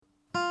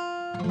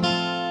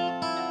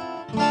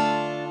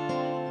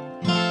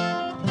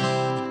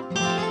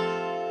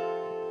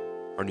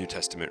Our New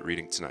Testament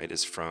reading tonight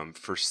is from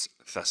 1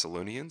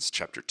 Thessalonians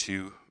chapter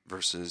 2,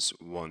 verses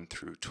 1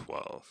 through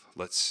 12.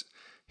 Let's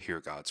hear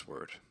God's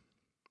word.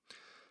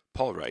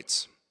 Paul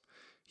writes,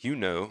 "You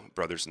know,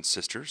 brothers and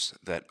sisters,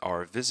 that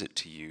our visit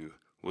to you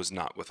was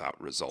not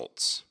without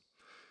results.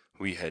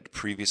 We had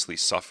previously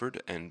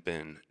suffered and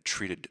been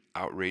treated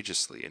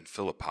outrageously in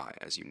Philippi,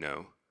 as you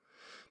know.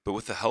 But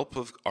with the help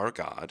of our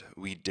God,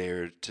 we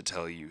dared to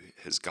tell you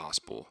his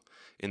gospel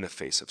in the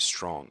face of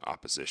strong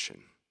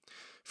opposition.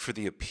 For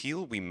the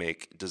appeal we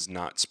make does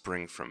not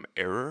spring from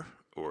error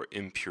or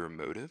impure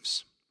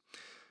motives,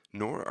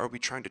 nor are we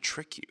trying to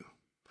trick you.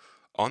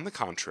 On the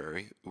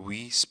contrary,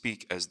 we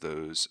speak as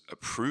those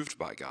approved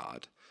by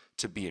God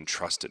to be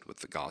entrusted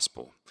with the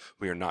gospel.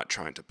 We are not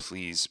trying to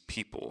please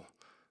people,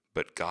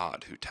 but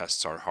God who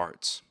tests our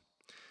hearts."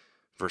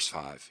 Verse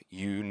 5,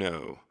 "You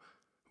know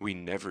we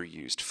never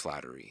used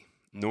flattery,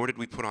 nor did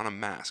we put on a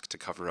mask to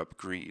cover up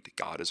greed.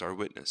 God is our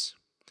witness.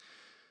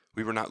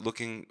 We were not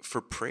looking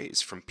for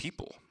praise from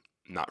people,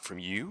 not from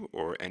you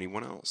or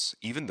anyone else,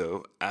 even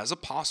though, as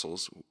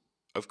apostles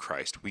of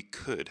Christ, we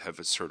could have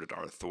asserted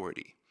our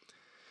authority.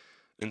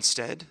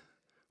 Instead,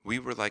 we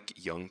were like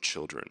young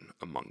children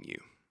among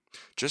you.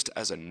 Just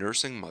as a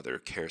nursing mother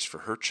cares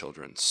for her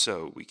children,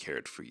 so we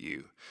cared for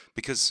you.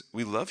 Because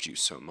we loved you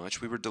so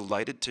much, we were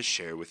delighted to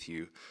share with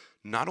you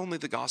not only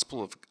the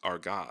gospel of our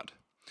God,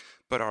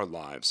 but our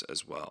lives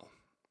as well.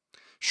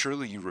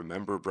 Surely you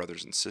remember,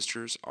 brothers and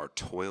sisters, our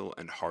toil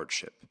and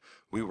hardship.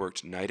 We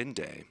worked night and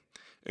day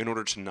in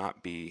order to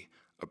not be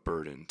a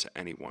burden to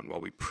anyone while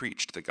we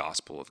preached the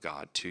gospel of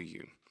God to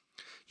you.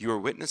 You are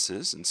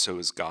witnesses, and so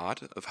is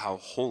God, of how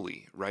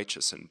holy,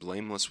 righteous, and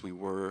blameless we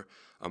were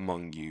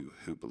among you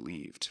who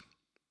believed.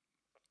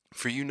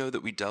 For you know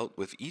that we dealt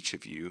with each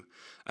of you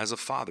as a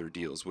father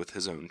deals with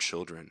his own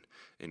children,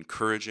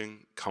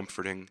 encouraging,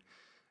 comforting,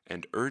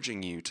 and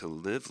urging you to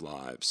live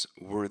lives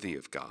worthy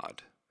of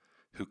God,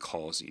 who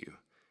calls you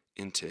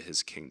into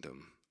his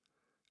kingdom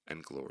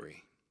and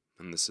glory."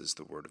 And this is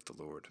the word of the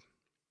Lord.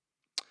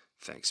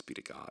 Thanks be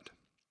to God.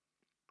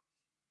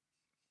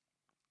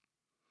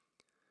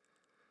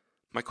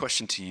 My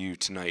question to you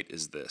tonight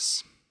is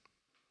this: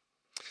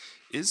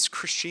 is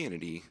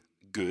Christianity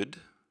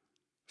good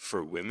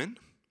for women?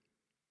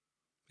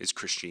 Is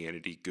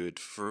Christianity good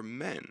for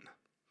men?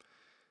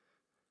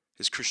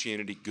 Is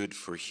Christianity good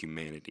for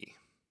humanity?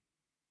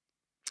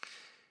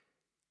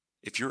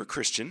 If you're a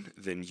Christian,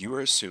 then you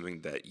are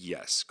assuming that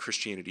yes,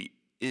 Christianity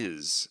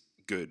is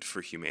good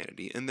for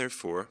humanity, and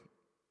therefore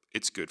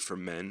it's good for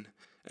men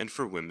and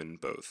for women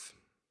both.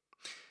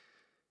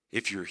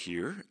 If you're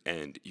here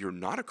and you're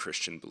not a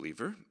Christian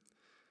believer,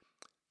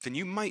 then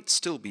you might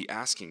still be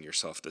asking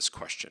yourself this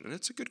question, and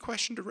it's a good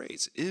question to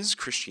raise. Is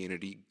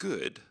Christianity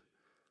good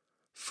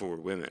for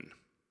women?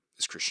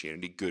 Is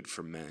Christianity good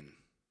for men?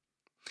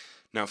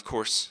 Now, of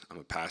course, I'm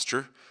a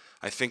pastor.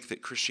 I think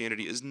that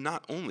Christianity is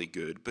not only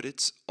good, but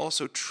it's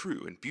also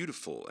true and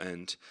beautiful,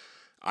 and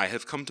I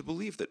have come to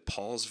believe that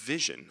Paul's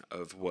vision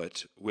of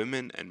what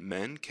women and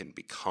men can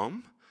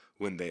become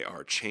when they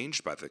are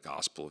changed by the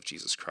gospel of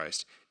Jesus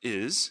Christ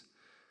is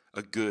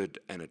a good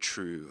and a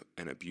true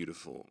and a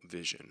beautiful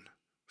vision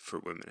for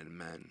women and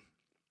men.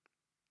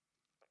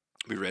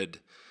 We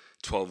read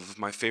 12 of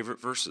my favorite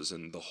verses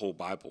in the whole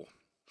Bible.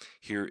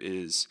 Here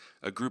is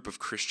a group of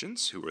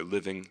Christians who were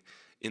living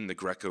in the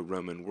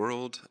Greco-Roman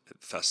world at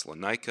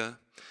Thessalonica.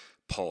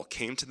 Paul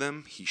came to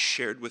them. He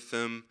shared with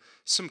them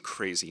some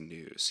crazy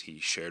news. He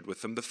shared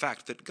with them the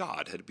fact that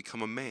God had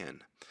become a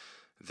man,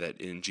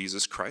 that in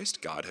Jesus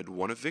Christ, God had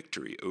won a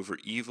victory over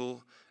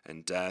evil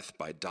and death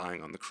by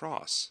dying on the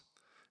cross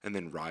and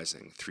then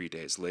rising 3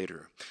 days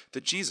later,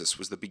 that Jesus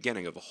was the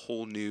beginning of a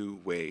whole new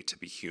way to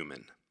be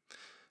human,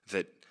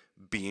 that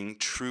being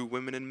true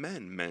women and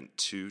men meant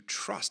to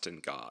trust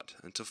in God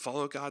and to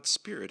follow God's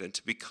Spirit and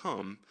to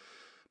become,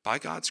 by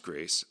God's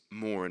grace,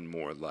 more and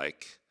more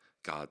like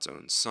God's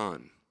own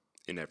Son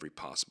in every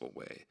possible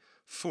way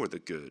for the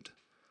good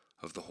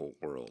of the whole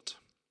world.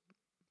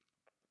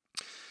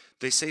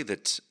 They say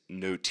that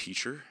no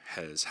teacher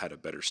has had a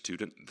better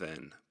student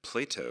than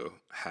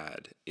Plato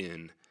had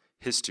in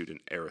his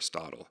student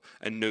Aristotle,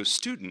 and no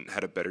student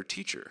had a better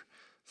teacher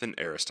than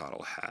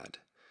Aristotle had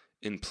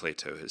in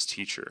Plato, his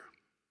teacher.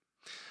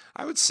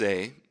 I would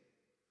say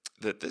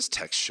that this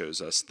text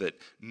shows us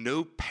that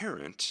no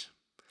parent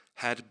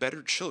had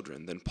better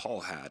children than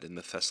Paul had in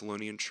the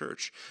Thessalonian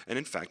church, and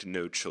in fact,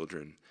 no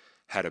children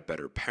had a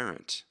better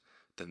parent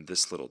than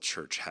this little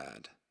church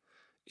had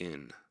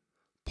in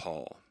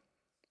Paul.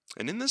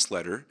 And in this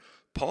letter,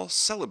 Paul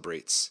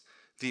celebrates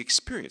the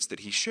experience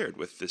that he shared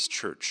with this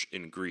church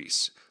in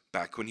Greece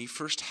back when he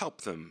first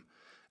helped them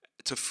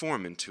to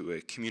form into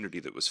a community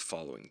that was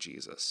following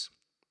Jesus.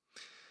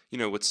 You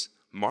know, what's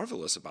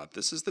marvelous about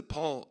this is that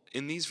Paul,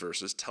 in these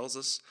verses, tells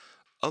us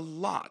a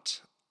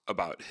lot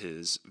about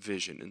his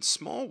vision in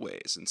small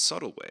ways, in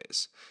subtle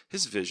ways,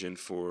 his vision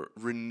for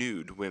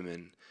renewed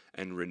women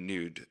and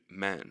renewed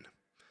men,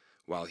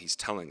 while he's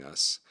telling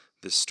us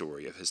this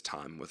story of his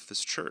time with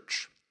this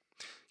church.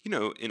 You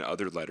know, in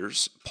other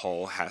letters,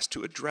 Paul has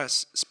to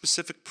address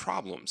specific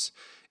problems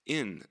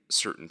in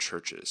certain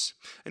churches,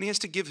 and he has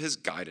to give his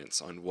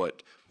guidance on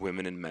what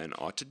women and men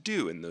ought to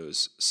do in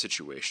those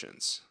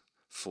situations,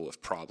 full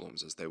of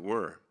problems as they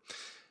were.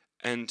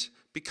 And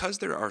because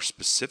there are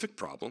specific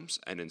problems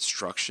and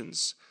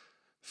instructions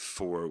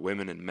for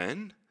women and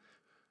men,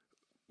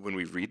 when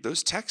we read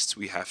those texts,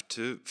 we have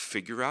to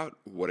figure out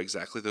what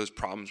exactly those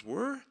problems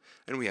were,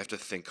 and we have to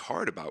think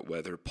hard about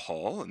whether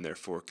Paul, and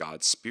therefore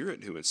God's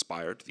Spirit who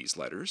inspired these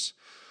letters,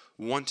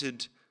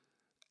 wanted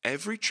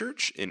every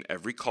church in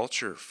every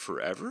culture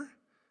forever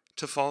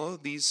to follow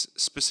these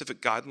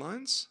specific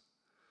guidelines,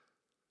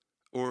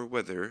 or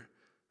whether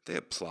they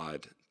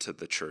applied to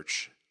the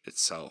church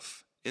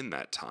itself in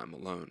that time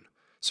alone.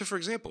 So, for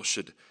example,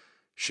 should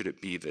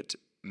it be that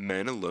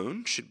men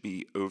alone should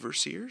be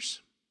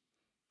overseers?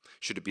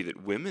 Should it be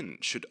that women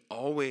should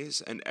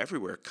always and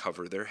everywhere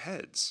cover their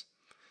heads?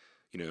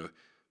 You know,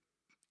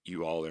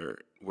 you all are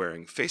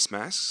wearing face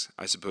masks.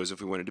 I suppose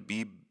if we wanted to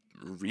be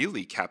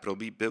really capital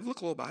B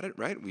biblical about it,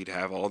 right, we'd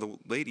have all the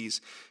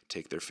ladies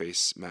take their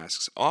face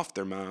masks off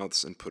their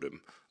mouths and put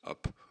them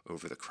up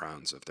over the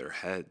crowns of their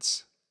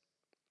heads.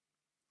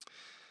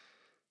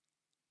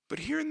 But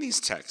here in these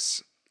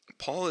texts,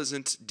 Paul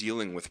isn't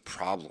dealing with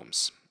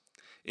problems.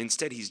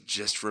 Instead, he's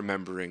just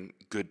remembering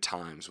good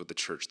times with the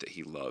church that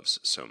he loves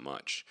so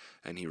much,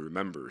 and he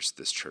remembers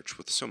this church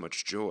with so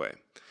much joy.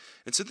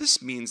 And so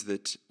this means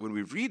that when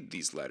we read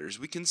these letters,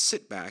 we can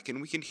sit back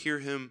and we can hear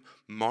him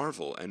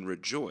marvel and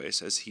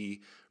rejoice as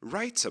he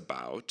writes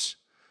about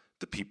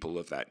the people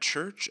of that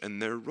church and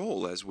their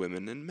role as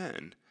women and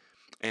men,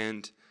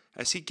 and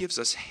as he gives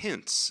us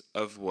hints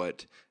of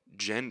what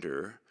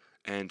gender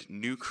and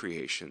new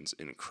creations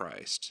in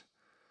Christ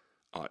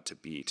ought to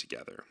be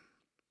together.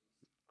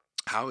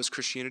 How is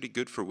Christianity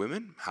good for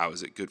women? How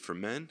is it good for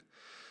men?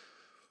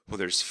 Well,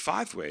 there's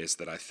 5 ways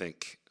that I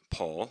think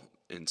Paul,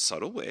 in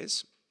subtle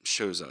ways,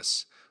 shows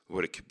us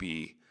what it could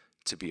be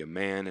to be a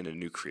man in a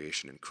new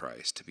creation in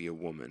Christ, to be a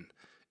woman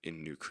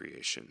in new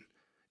creation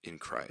in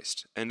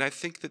Christ. And I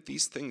think that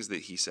these things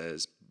that he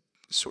says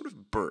sort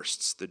of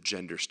bursts the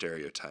gender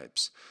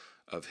stereotypes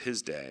of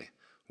his day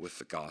with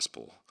the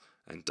gospel,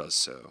 and does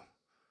so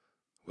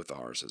with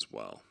ours as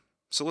well.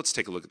 So let's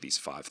take a look at these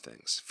 5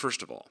 things.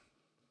 First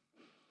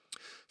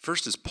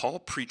is Paul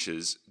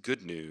preaches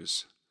good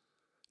news,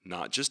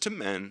 not just to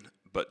men,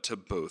 but to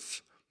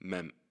both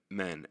men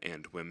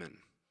and women.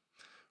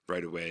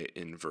 Right away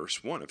in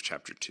verse 1 of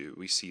chapter 2,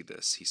 we see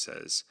this. He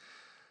says,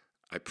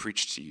 I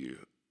preach to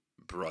you,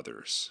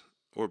 brothers,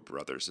 or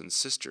brothers and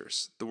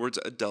sisters. The word's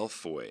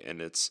adelphoi,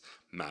 and it's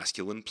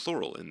masculine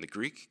plural in the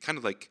Greek, kind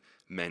of like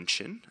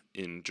Menschen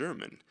in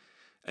German.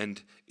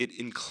 And it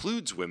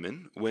includes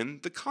women when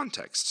the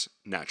context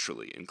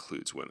naturally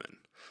includes women.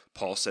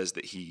 Paul says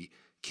that he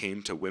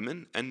came to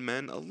women and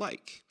men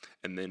alike.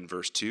 And then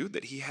verse 2,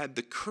 that he had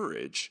the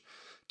courage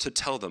to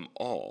tell them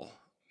all,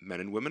 men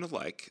and women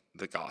alike,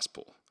 the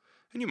gospel.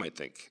 And you might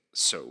think,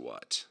 so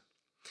what?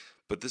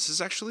 But this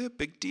is actually a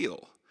big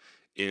deal.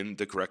 In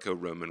the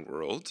Greco-Roman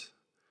world,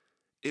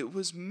 it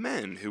was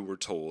men who were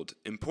told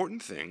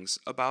important things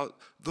about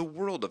the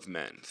world of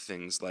men,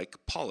 things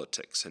like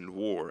politics and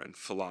war and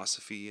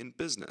philosophy and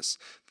business.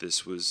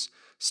 This was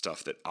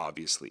stuff that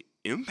obviously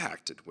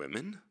impacted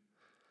women,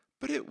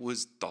 but it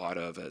was thought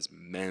of as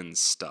men's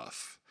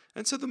stuff.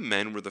 And so the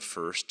men were the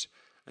first,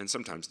 and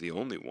sometimes the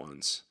only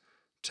ones,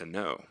 to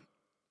know.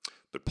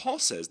 But Paul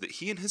says that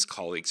he and his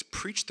colleagues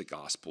preached the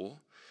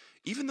gospel,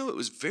 even though it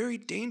was very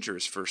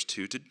dangerous, verse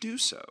 2, to do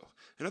so.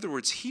 In other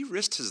words, he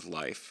risked his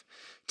life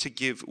to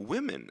give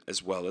women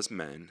as well as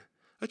men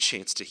a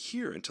chance to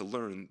hear and to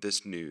learn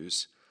this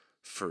news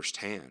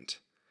firsthand.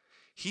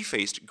 He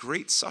faced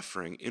great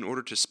suffering in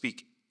order to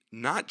speak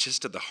not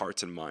just to the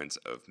hearts and minds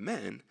of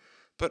men,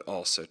 but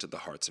also to the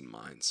hearts and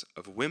minds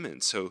of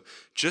women. So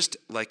just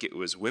like it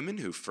was women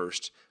who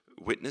first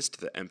witnessed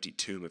the empty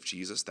tomb of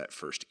Jesus that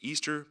first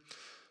Easter,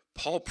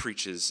 Paul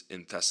preaches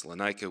in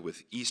Thessalonica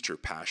with Easter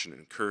passion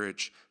and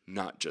courage,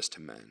 not just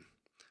to men,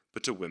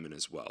 but to women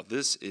as well.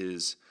 This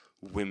is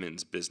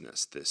women's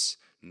business, this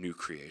new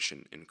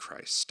creation in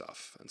Christ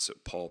stuff. And so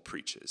Paul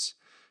preaches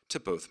to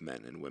both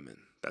men and women.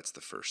 That's the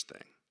first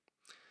thing.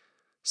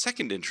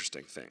 Second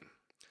interesting thing,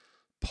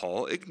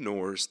 Paul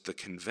ignores the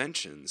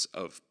conventions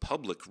of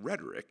public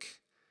rhetoric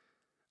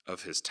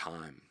of his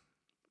time.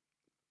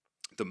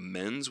 The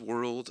men's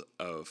world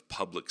of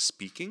public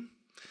speaking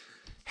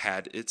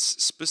had its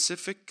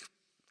specific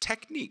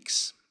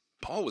techniques.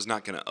 Paul was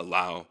not going to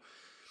allow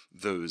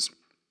those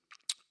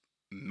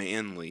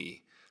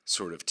manly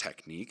sort of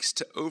techniques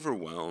to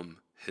overwhelm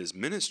his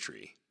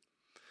ministry.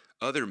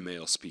 Other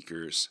male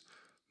speakers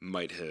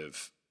might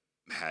have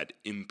had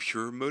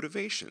impure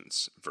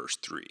motivations, verse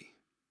 3,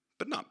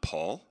 but not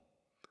Paul.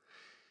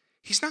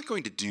 He's not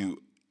going to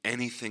do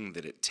anything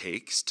that it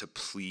takes to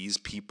please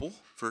people,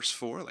 verse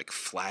 4, like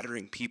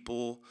flattering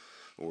people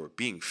or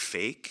being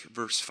fake,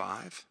 verse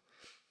 5.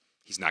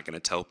 He's not going to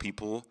tell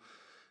people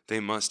They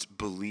must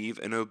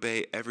believe and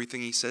obey everything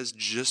he says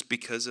just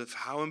because of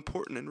how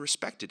important and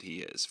respected he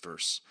is.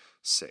 Verse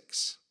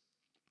 6.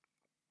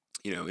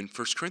 In 1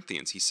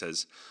 Corinthians, he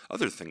says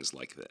other things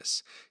like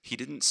this. He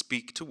didn't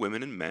speak to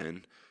women and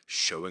men,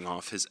 showing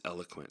off his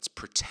eloquence,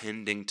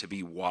 pretending to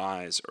be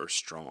wise or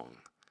strong.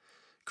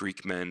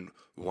 Greek men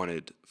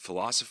wanted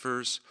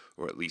philosophers,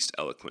 or at least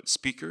eloquent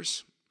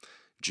speakers.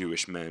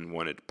 Jewish men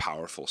wanted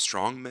powerful,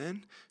 strong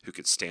men who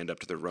could stand up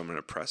to the Roman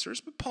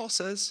oppressors. But Paul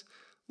says,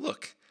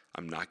 look,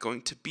 I'm not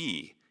going to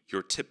be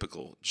your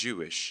typical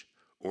Jewish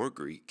or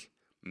Greek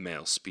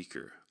male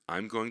speaker.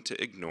 I'm going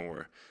to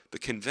ignore the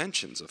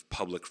conventions of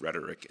public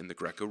rhetoric in the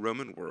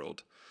Greco-Roman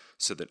world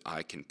so that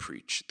I can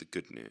preach the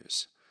good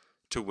news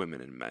to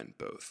women and men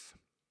both.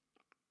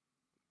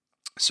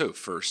 So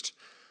first,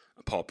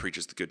 Paul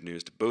preaches the good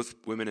news to both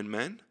women and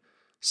men.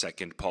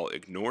 Second, Paul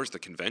ignores the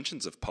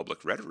conventions of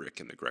public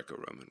rhetoric in the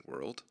Greco-Roman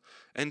world.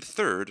 And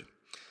third,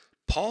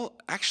 Paul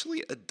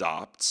actually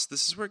adopts,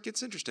 this is where it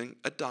gets interesting,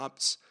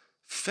 adopts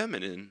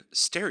feminine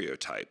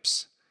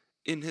stereotypes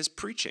in his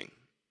preaching.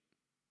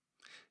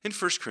 In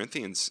 1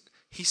 Corinthians,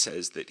 he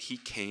says that he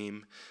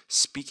came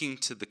speaking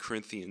to the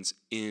Corinthians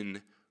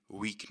in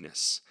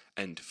weakness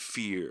and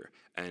fear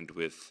and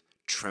with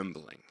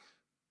trembling.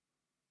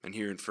 And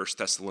here in 1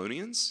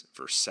 Thessalonians,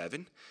 verse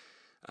 7,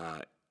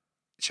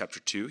 chapter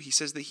 2, he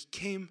says that he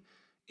came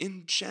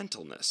in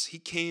gentleness. He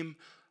came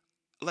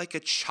like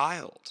a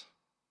child.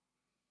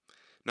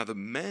 Now, the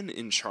men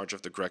in charge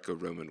of the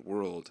Greco-Roman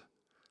world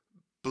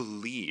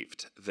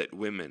believed that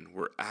women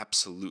were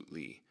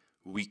absolutely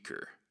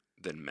weaker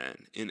than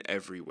men in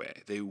every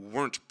way. They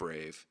weren't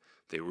brave.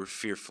 They were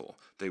fearful.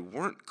 They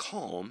weren't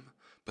calm,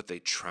 but they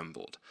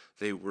trembled.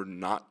 They were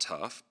not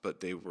tough, but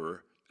they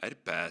were,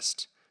 at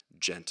best,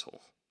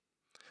 gentle.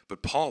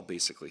 But Paul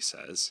basically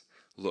says,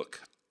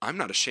 look, I'm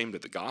not ashamed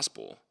of the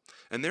gospel,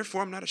 and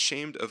therefore I'm not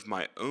ashamed of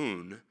my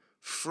own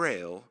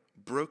frail,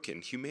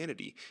 broken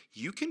humanity.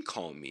 You can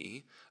call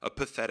me a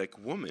pathetic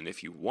woman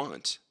if you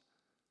want,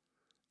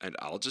 and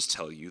I'll just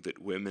tell you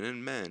that women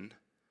and men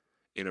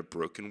in a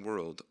broken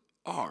world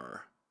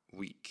are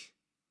weak.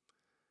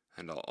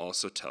 And I'll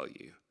also tell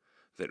you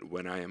that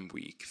when I am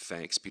weak,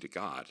 thanks be to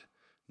God,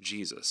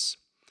 Jesus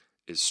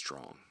is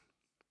strong.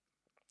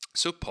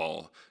 So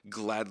Paul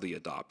gladly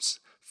adopts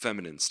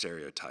feminine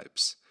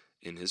stereotypes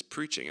in his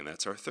preaching, and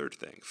that's our third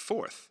thing.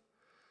 Fourth,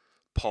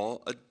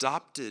 Paul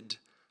adopted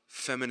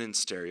feminine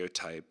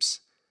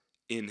stereotypes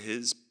in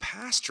his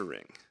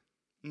pastoring,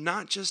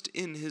 not just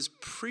in his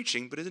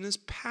preaching, but in his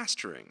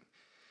pastoring.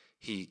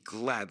 He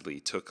gladly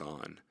took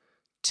on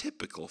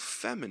typical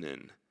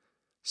feminine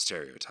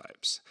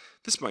stereotypes.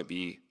 This might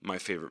be my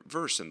favorite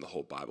verse in the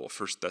whole Bible,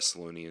 1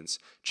 Thessalonians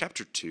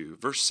chapter 2,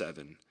 verse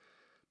 7.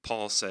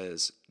 Paul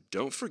says,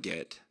 "Don't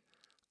forget,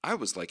 I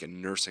was like a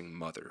nursing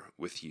mother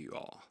with you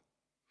all.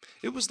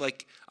 It was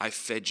like I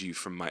fed you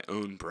from my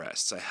own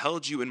breasts. I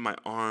held you in my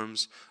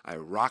arms. I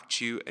rocked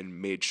you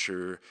and made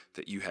sure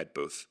that you had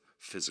both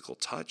physical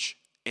touch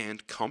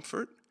and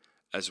comfort,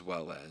 as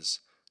well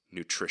as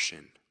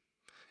nutrition."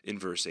 In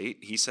verse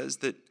 8, he says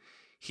that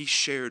he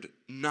shared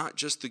not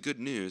just the good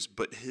news,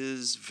 but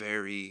his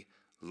very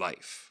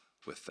life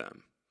with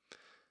them.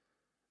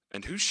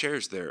 And who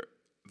shares their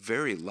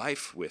very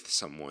life with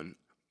someone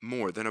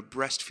more than a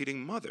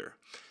breastfeeding mother?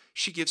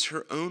 She gives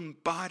her own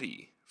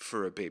body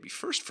for a baby,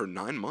 first for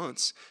 9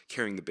 months,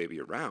 carrying the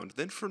baby around,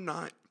 then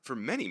for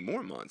many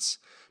more months,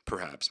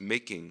 perhaps,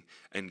 making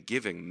and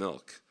giving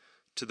milk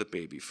to the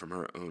baby from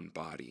her own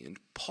body. And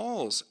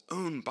Paul's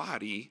own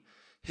body,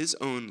 his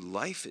own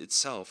life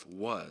itself,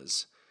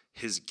 was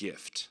his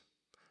gift,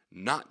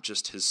 not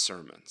just his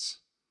sermons.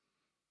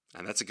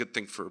 And that's a good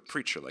thing for a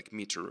preacher like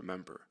me to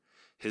remember.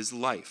 His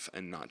life,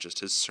 and not just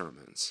his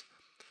sermons,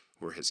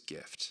 were his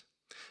gift.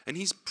 And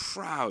he's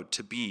proud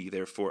to be,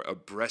 therefore, a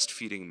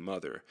breastfeeding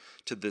mother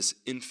to this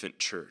infant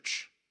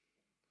church.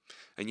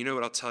 And you know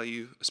what I'll tell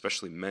you,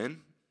 especially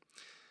men?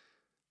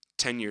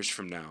 10 years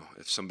from now,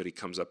 if somebody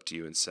comes up to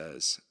you and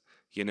says,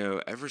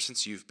 ever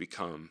since you've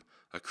become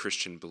a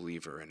Christian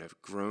believer and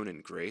have grown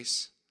in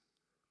grace,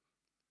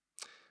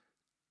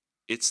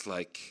 it's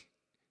like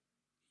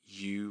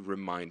you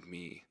remind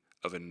me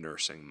of a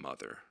nursing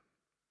mother.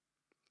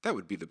 That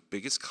would be the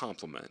biggest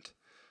compliment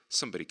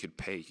somebody could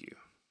pay you.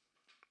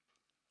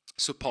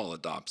 So Paul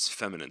adopts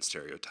feminine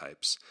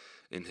stereotypes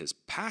in his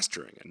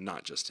pastoring and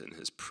not just in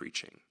his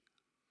preaching.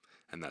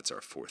 And that's our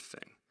fourth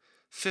thing.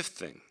 Fifth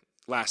thing,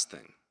 last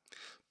thing,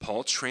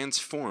 Paul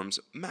transforms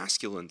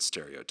masculine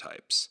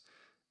stereotypes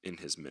in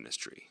his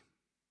ministry.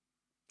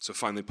 So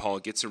finally, Paul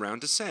gets around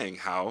to saying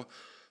how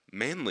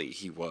manly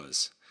he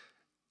was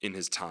in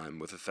his time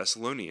with the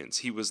Thessalonians.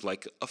 He was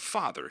like a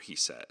father, he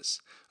says.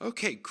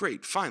 Okay,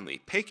 great,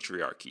 finally,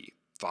 patriarchy.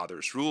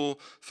 Fathers rule,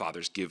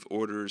 fathers give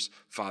orders,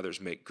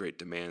 fathers make great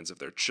demands of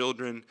their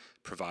children,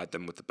 provide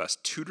them with the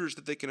best tutors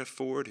that they can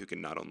afford, who can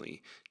not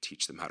only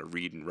teach them how to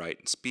read and write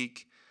and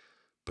speak,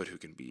 but who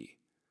can be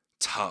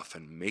tough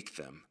and make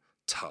them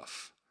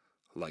tough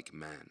like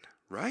men,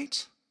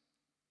 right?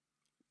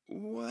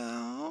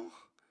 Well,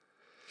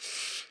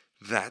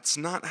 That's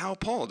not how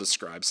Paul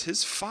describes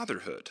his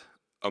fatherhood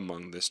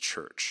among this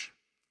church.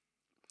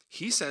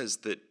 He says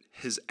that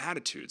his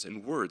attitudes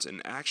and words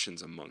and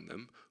actions among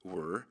them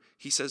were,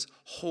 he says,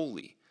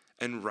 holy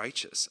and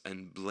righteous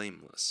and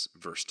blameless,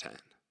 verse 10.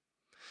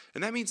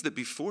 And that means that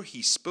before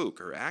he spoke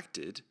or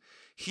acted,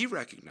 he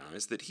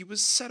recognized that he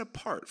was set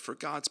apart for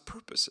God's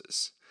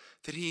purposes,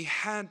 that he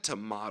had to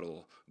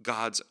model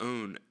God's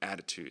own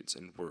attitudes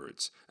and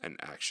words and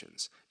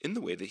actions in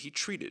the way that he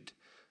treated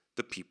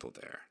the people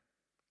there.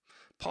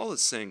 Paul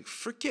is saying,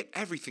 forget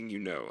everything you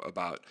know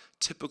about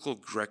typical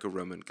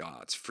Greco-Roman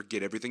gods.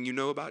 Forget everything you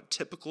know about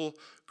typical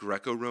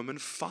Greco-Roman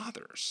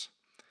fathers.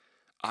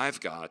 I've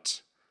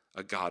got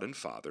a God and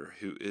Father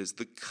who is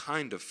the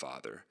kind of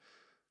father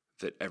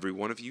that every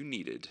one of you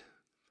needed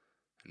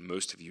and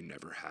most of you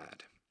never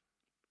had.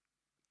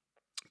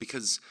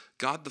 Because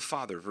God the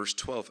Father, verse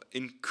 12,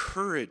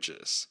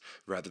 encourages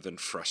rather than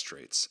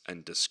frustrates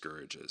and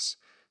discourages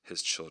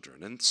his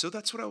children. And so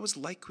that's what I was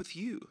like with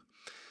you.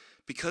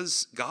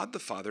 Because God the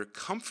Father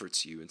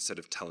comforts you instead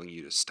of telling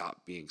you to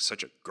stop being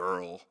such a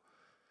girl,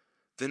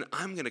 then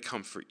I'm going to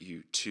comfort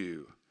you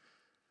too.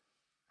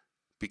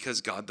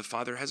 Because God the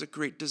Father has a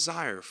great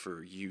desire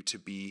for you to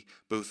be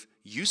both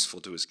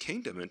useful to his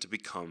kingdom and to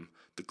become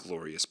the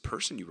glorious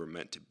person you were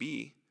meant to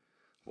be.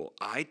 Well,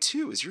 I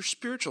too, as your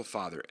spiritual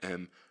father,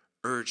 am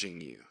urging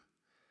you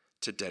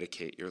to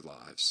dedicate your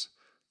lives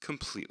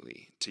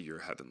completely to your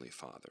heavenly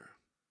Father.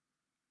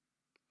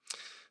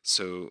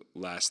 So,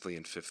 lastly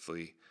and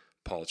fifthly,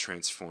 Paul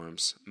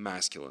transforms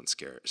masculine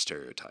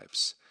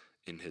stereotypes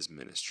in his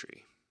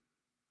ministry.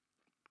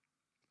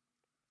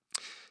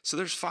 So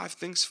there's 5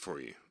 things for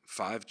you,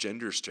 5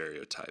 gender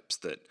stereotypes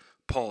that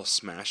Paul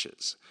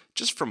smashes.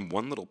 Just from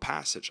one little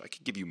passage, I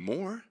could give you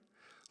more,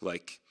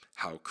 like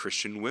how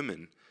Christian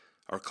women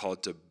are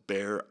called to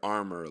bear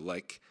armor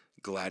like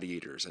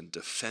gladiators and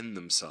defend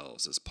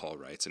themselves, as Paul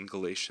writes in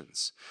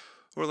Galatians.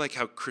 Or like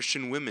how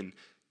Christian women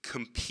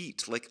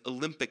compete like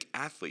Olympic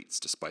athletes,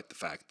 despite the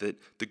fact that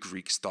the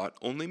Greeks thought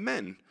only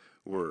men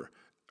were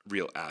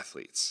real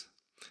athletes,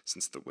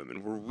 since the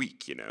women were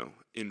weak,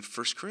 In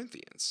 1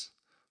 Corinthians,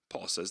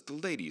 Paul says the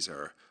ladies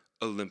are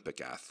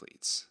Olympic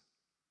athletes.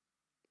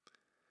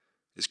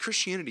 Is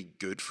Christianity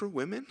good for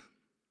women?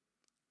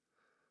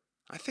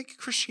 I think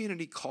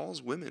Christianity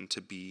calls women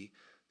to be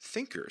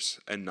thinkers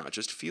and not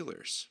just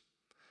feelers,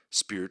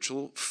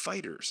 spiritual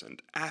fighters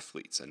and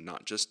athletes and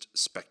not just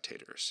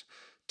spectators,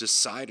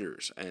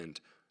 deciders and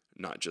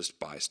not just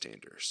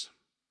bystanders.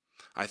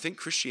 I think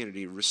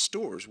Christianity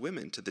restores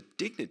women to the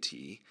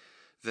dignity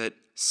that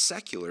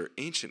secular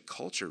ancient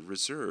culture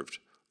reserved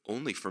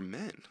only for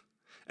men.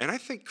 And I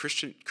think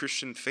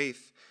Christian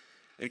faith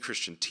and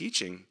Christian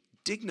teaching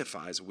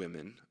dignifies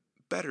women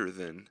better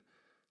than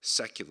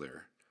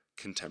secular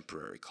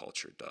contemporary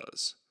culture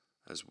does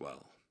as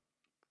well.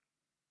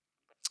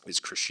 Is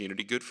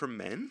Christianity good for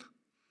men?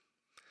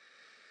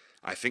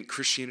 I think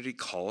Christianity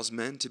calls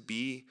men to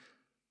be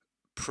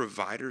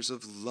providers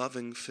of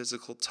loving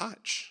physical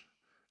touch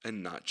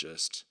and not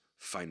just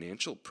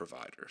financial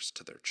providers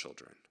to their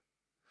children.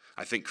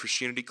 I think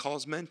Christianity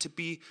calls men to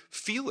be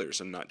feelers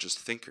and not just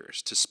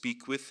thinkers, to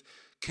speak with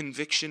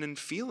conviction and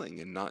feeling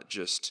and not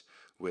just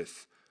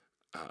with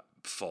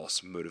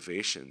false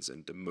motivations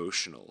and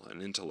emotional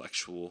and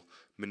intellectual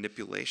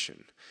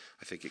manipulation.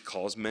 I think it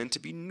calls men to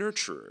be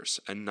nurturers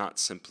and not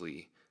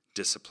simply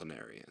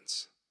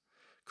disciplinarians.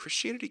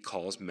 Christianity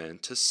calls men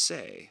to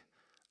say,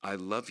 I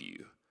love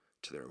you,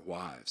 to their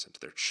wives and to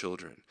their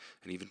children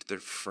and even to their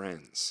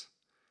friends,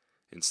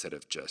 instead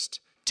of just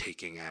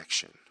taking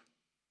action.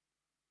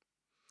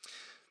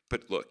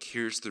 But look,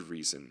 here's the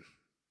reason.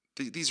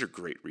 These are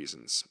great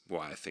reasons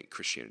why I think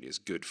Christianity is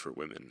good for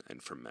women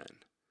and for men.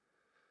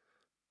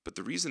 But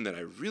the reason that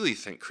I really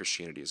think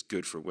Christianity is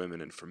good for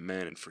women and for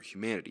men and for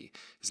humanity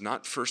is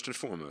not first and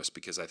foremost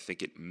because I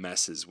think it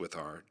messes with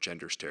our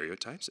gender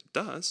stereotypes. It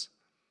does.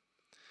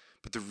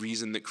 But the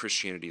reason that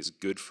Christianity is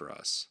good for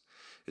us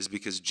is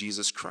because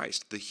Jesus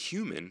Christ, the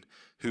human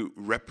who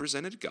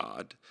represented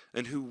God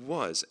and who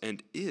was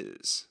and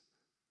is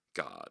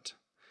God,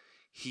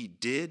 he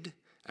did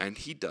and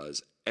he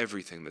does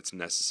everything that's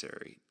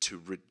necessary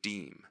to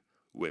redeem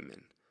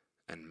women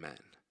and men.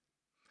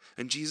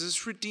 And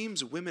Jesus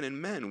redeems women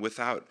and men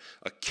without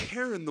a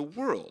care in the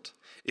world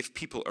if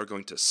people are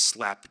going to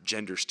slap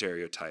gender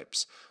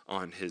stereotypes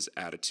on his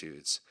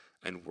attitudes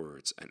and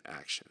words and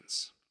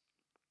actions.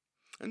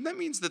 And that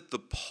means that the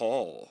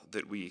Paul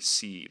that we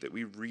see, that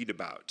we read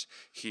about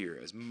here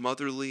as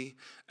motherly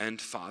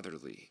and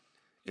fatherly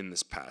in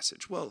this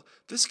passage, well,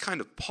 this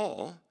kind of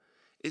Paul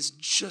is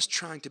just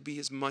trying to be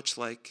as much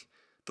like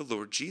the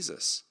Lord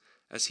Jesus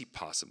as he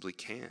possibly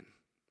can.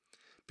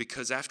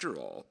 Because after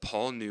all,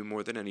 Paul knew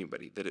more than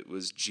anybody that it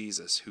was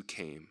Jesus who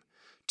came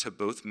to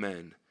both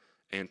men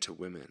and to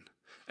women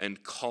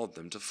and called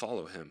them to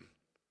follow him.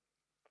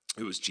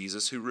 It was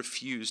Jesus who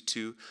refused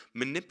to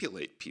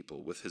manipulate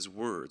people with his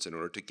words in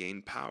order to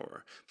gain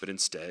power, but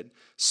instead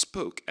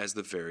spoke as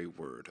the very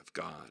word of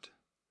God.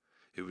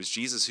 It was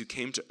Jesus who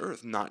came to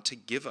earth not to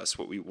give us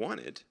what we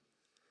wanted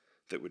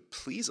that would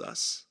please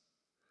us,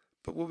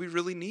 but what we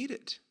really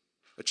needed,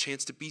 a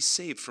chance to be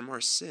saved from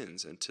our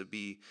sins and to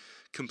be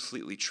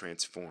completely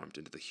transformed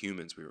into the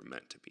humans we were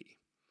meant to be.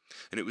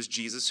 And it was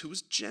Jesus who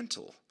was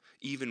gentle,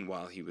 even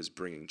while he was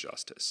bringing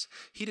justice.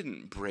 He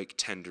didn't break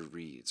tender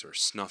reeds or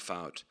snuff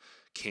out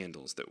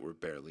candles that were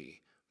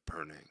barely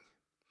burning.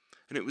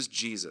 And it was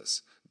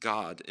Jesus,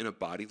 God in a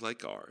body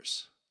like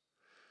ours,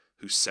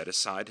 who set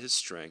aside his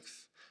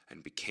strength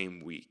and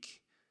became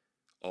weak,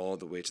 all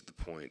the way to the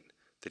point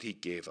that he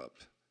gave up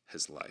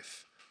his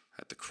life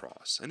at the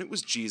cross. And it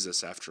was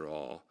Jesus, after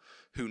all,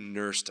 who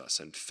nursed us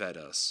and fed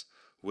us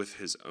with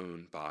his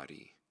own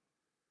body,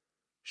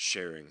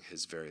 sharing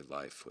his very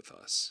life with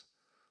us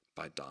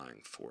by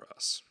dying for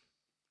us.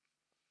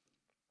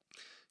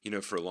 You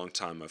know, for a long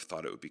time I've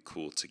thought it would be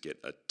cool to get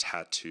a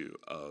tattoo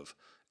of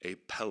a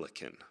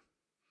pelican.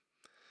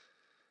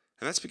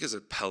 And that's because a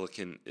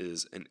pelican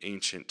is an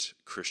ancient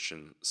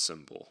Christian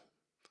symbol,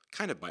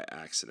 kind of by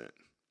accident.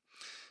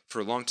 For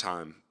a long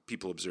time,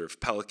 people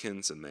observed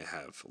pelicans and they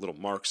have little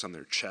marks on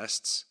their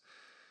chests.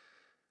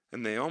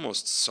 And they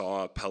almost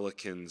saw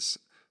pelicans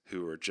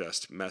who were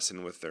just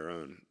messing with their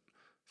own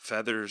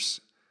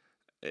feathers.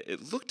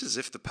 It looked as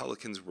if the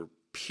pelicans were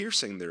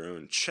piercing their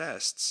own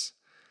chests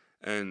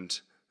and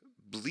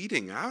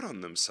bleeding out on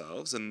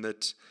themselves, and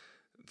that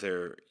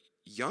their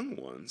young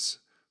ones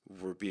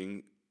were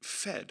being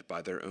fed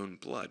by their own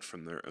blood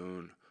from their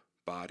own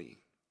body.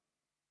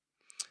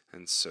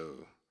 And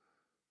so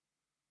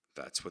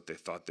that's what they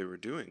thought they were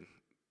doing.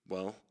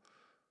 Well,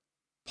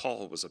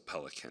 Paul was a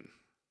pelican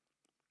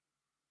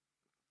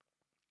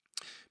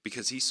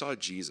because he saw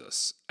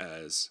Jesus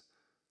as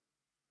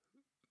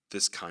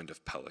this kind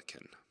of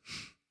pelican,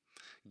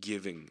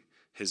 giving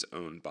his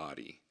own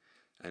body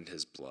and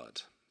his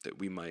blood that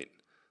we might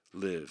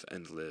live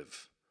and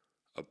live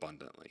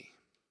abundantly.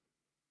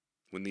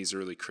 When these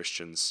early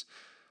Christians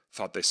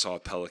thought they saw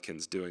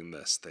pelicans doing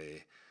this,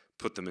 they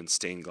put them in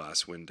stained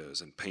glass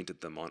windows and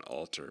painted them on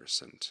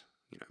altars and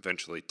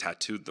eventually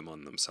tattooed them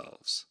on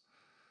themselves.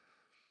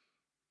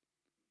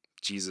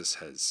 Jesus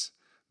has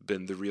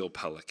been the real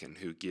pelican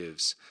who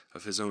gives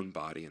of his own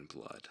body and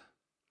blood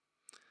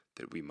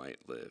that we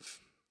might live.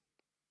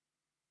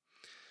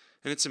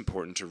 And it's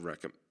important to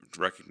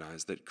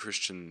recognize that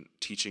Christian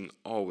teaching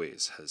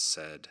always has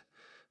said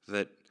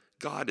that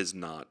God is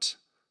not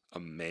a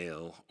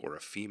male or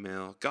a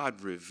female.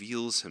 God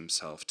reveals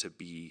himself to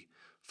be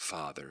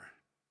Father.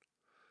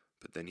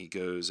 But then he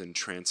goes and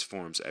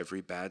transforms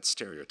every bad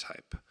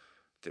stereotype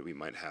that we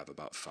might have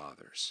about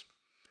fathers.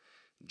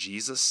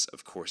 Jesus,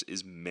 of course,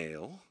 is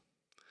male,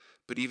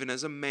 but even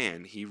as a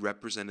man, he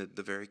represented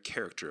the very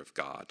character of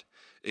God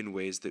in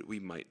ways that we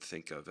might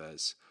think of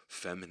as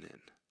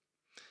feminine.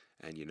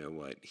 And you know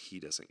what? He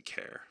doesn't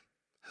care.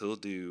 He'll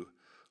do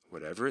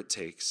whatever it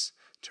takes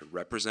to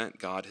represent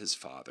God his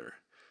Father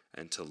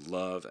and to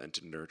love and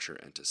to nurture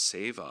and to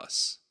save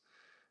us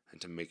and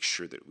to make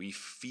sure that we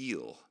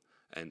feel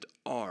and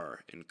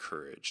are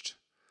encouraged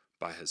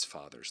by his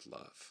Father's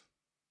love.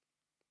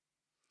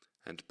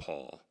 And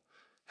Paul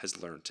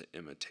has learned to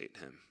imitate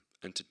him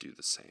and to do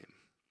the same.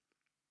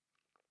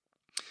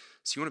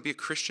 So you want to be a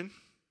Christian?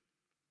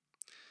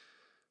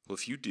 Well,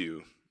 if you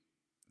do,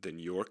 then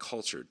your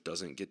culture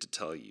doesn't get to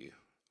tell you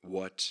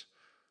what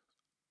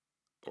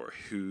or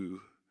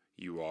who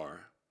you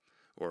are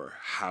or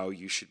how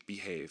you should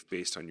behave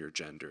based on your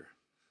gender.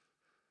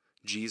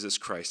 Jesus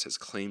Christ has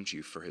claimed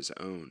you for his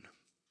own.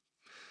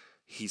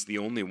 He's the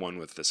only one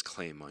with this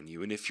claim on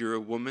you. And if you're a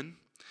woman,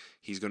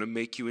 he's going to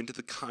make you into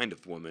the kind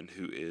of woman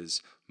who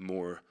is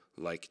more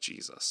like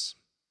Jesus.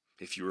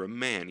 If you're a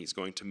man, he's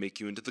going to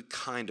make you into the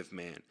kind of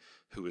man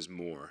who is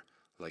more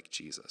like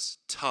Jesus.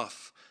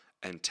 Tough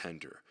and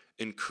tender,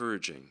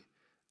 encouraging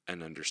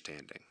and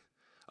understanding,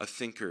 a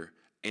thinker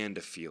and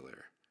a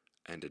feeler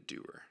and a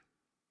doer.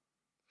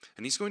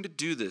 And he's going to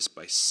do this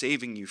by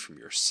saving you from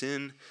your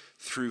sin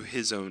through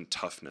his own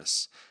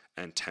toughness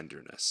and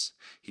tenderness.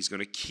 He's going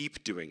to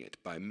keep doing it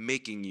by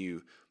making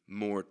you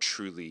more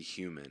truly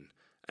human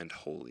and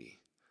holy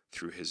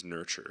through his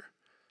nurture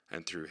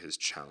and through his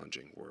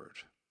challenging word.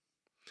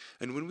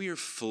 And when we are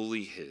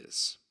fully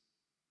his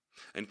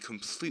and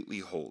completely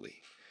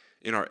holy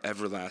in our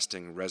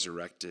everlasting,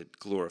 resurrected,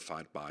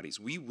 glorified bodies,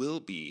 we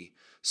will be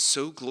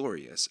so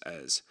glorious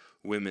as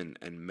women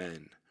and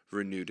men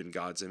renewed in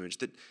God's image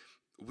that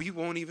we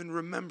won't even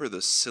remember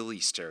the silly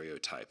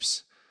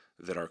stereotypes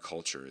that our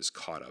culture is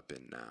caught up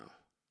in now.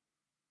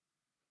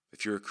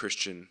 If you're a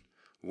Christian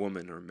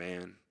woman or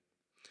man,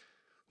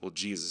 well,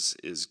 Jesus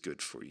is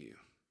good for you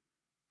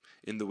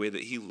in the way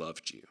that he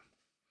loved you,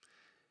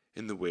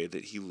 in the way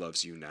that he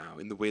loves you now,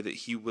 in the way that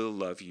he will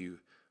love you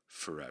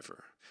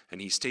forever. And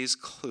he stays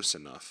close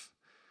enough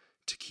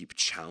to keep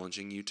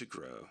challenging you to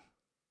grow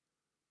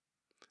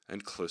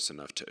and close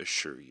enough to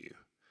assure you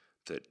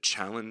that,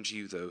 challenge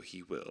you though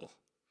he will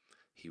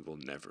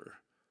never,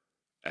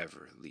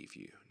 ever leave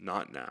you.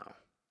 Not now,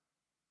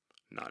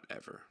 not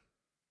ever,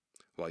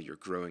 while you're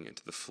growing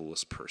into the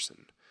fullest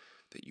person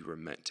that you were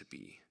meant to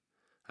be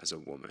as a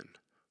woman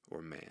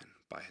or man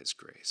by his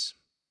grace.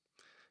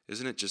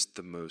 Isn't it just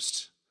the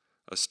most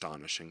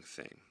astonishing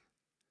thing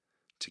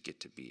to get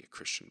to be a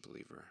Christian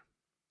believer.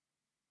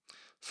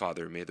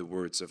 Father, may the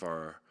words of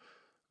our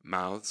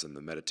mouths and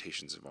the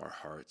meditations of our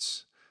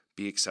hearts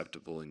be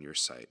acceptable in your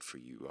sight, for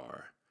you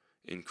are,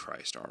 in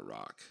Christ, our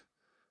rock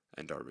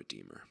and our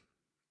Redeemer.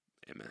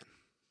 Amen.